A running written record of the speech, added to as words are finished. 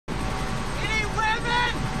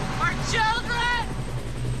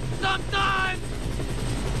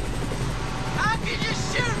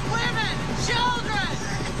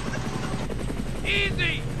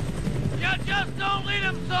don't lead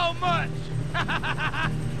them so much.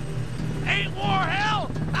 Ain't war hell?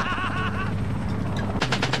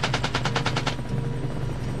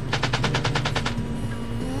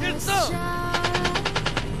 Get some.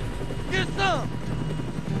 Get some.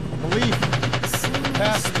 Belief,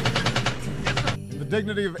 capacity, in the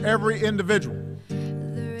dignity of every individual,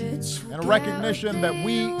 and a recognition that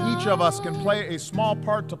we, each of us, can play a small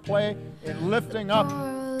part to play in lifting up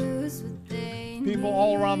people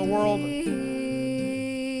all around the world.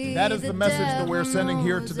 That is the message that we're sending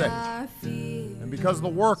here today. And because of the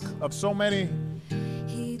work of so many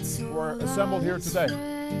who are assembled here today,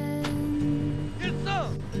 Get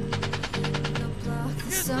some.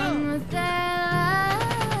 Get some.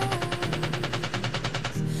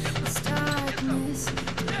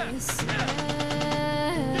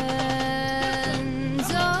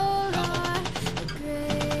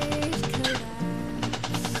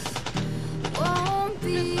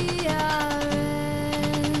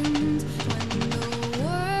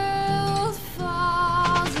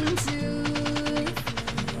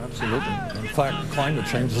 In fact, climate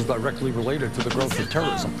change is directly related to the growth of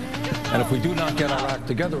terrorism. And if we do not get our act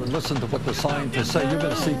together and listen to what the scientists say, you're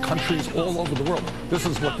going to see countries all over the world. This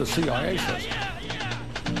is what the CIA says.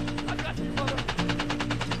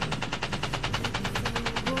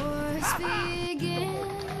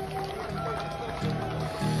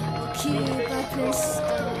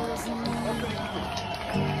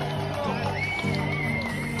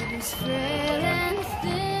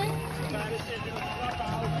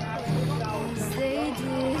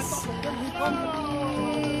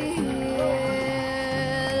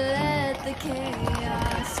 Let the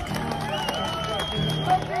chaos come.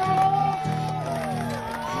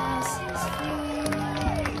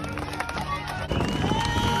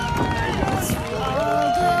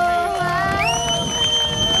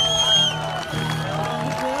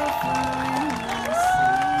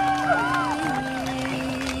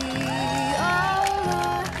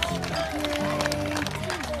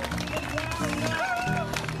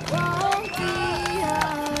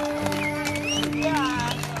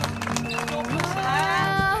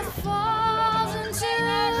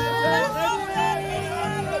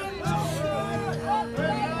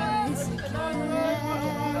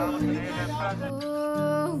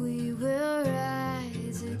 Oh, we will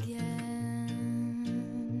rise again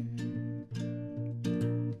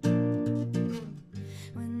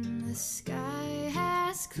when the sky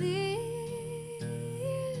has cleared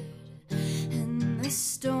and the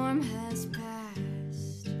storm has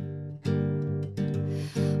passed.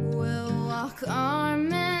 We'll walk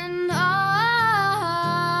arm in arm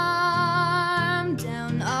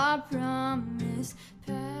down our promised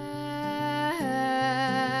path.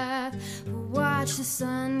 We'll watch the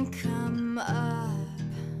sun come up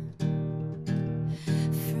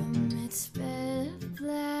from its bed of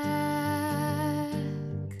black.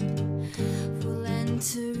 We'll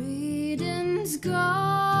enter Eden's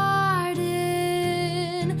garden,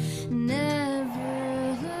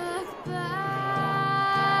 never look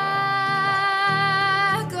back.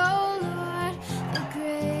 Oh Lord, the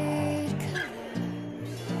great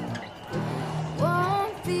collapse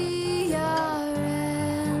won't be our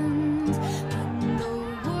end when the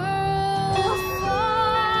world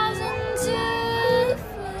falls into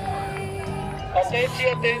flames. Attention,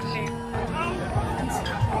 attention.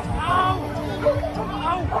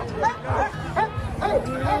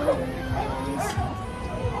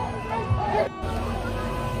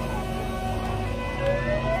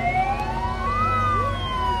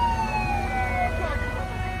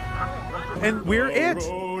 And we're it.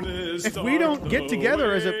 If we don't get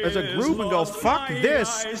together as a group and go, fuck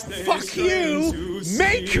this, fuck you,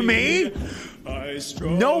 make me,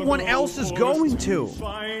 no one else is going to.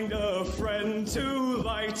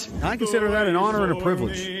 I consider that an honor and a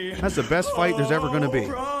privilege. That's the best fight there's ever going to be.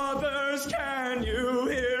 Brothers, can you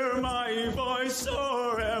hear my voice,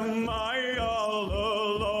 or am I all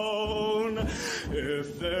alone?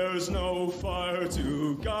 If there's no fire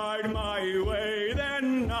to guide my way,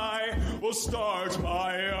 then I will start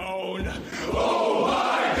my